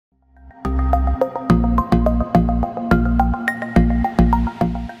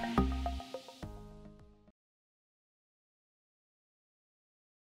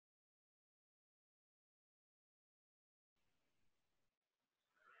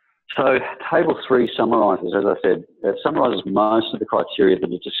So Table 3 summarises, as I said, it summarises most of the criteria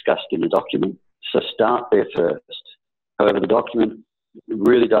that are discussed in the document. So start there first. However, the document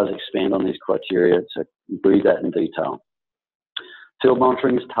really does expand on these criteria, so read that in detail. Field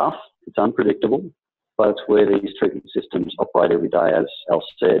monitoring is tough, it's unpredictable, but it's where these treatment systems operate every day, as Al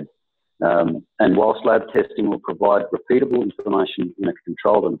said. And whilst lab testing will provide repeatable information in a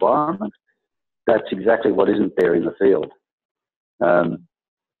controlled environment, that's exactly what isn't there in the field.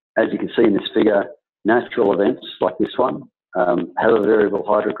 As you can see in this figure, natural events like this one have a variable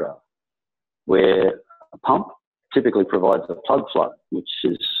hydrograph, where a pump typically provides a plug flow, which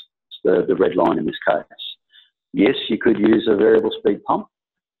is the red line in this case. Yes, you could use a variable speed pump,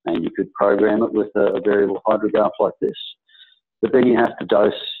 and you could program it with a variable hydrograph like this, but then you have to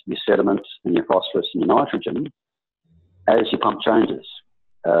dose your sediments and your phosphorus and your nitrogen as your pump changes.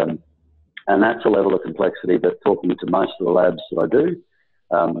 And that's a level of complexity that, talking to most of the labs that I do,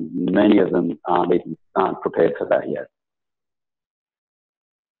 many of them aren't prepared for that yet.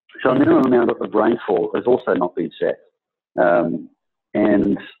 So a minimum amount of rainfall has also not been set.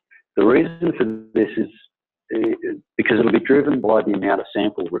 And the reason for this is because it'll be driven by the amount of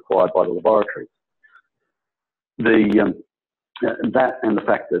samples required by the laboratory. That and the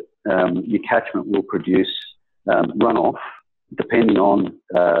fact that your catchment will produce runoff depending on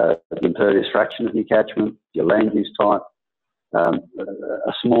the impervious fraction of your catchment, your land use type.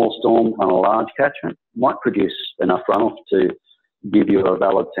 A small storm on a large catchment might produce enough runoff to give you a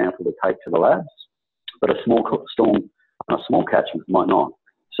valid sample to take to the labs, but a small storm on a small catchment might not.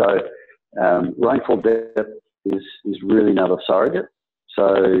 So rainfall depth is really another surrogate.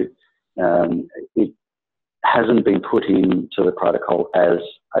 So it hasn't been put into the protocol as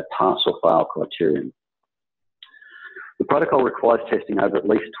a pass or fail criterion. The protocol requires testing over at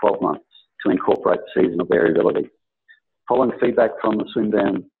least 12 months to incorporate seasonal variability. Following feedback from the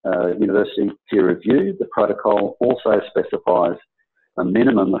Swinburne University peer review, the protocol also specifies a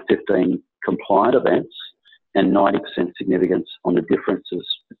minimum of 15 compliant events and 90% significance on the differences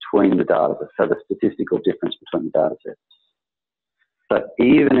between the data sets, so the statistical difference between the data sets. So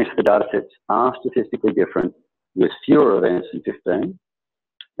even if the data sets are statistically different with fewer events than 15,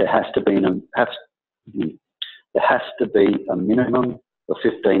 there has to be a minimum of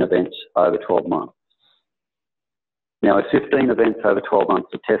 15 events over 12 months. Now, if 15 events over 12 months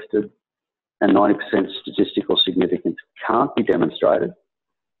are tested and 90% statistical significance can't be demonstrated,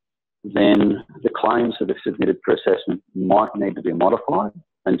 then the claims that are submitted for assessment might need to be modified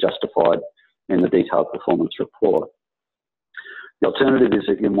and justified in the detailed performance report. The alternative is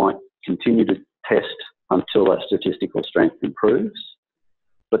that you might continue to test until that statistical strength improves,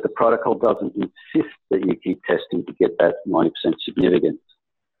 but the protocol doesn't insist that you keep testing to get that 90% significance,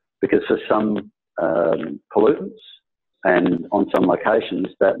 because for some pollutants and on some locations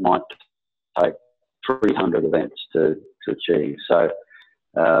that might take 300 events to achieve. So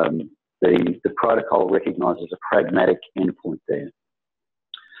the protocol recognises a pragmatic endpoint there.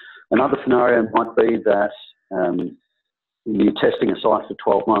 Another scenario might be that you're testing a site for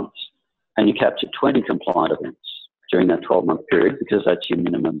 12 months and you capture 20 compliant events during that 12-month period, because that's your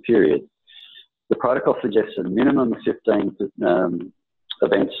minimum period. The protocol suggests a minimum of 15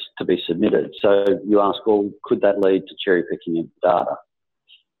 events to be submitted. So you ask, well, could that lead to cherry picking of data?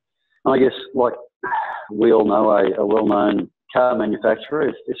 I guess, like we all know, a well-known car manufacturer,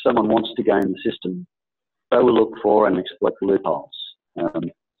 if someone wants to game the system, they will look for and exploit the loopholes.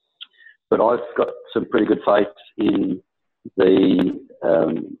 But I've got some pretty good faith in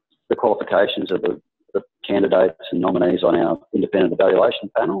the qualifications of the candidates and nominees on our independent evaluation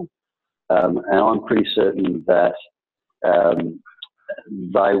panel, and I'm pretty certain that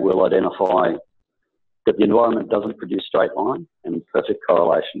they will identify that the environment doesn't produce straight line and perfect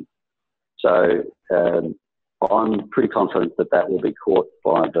correlation. So I'm pretty confident that that will be caught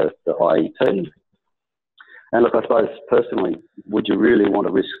by the IEP. And look, I suppose personally, would you really want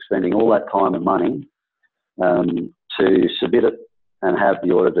to risk spending all that time and money to submit it and have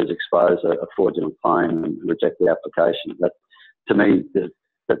the auditors expose a fraudulent claim and reject the application? That, to me,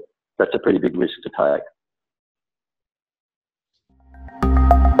 that's a pretty big risk to take.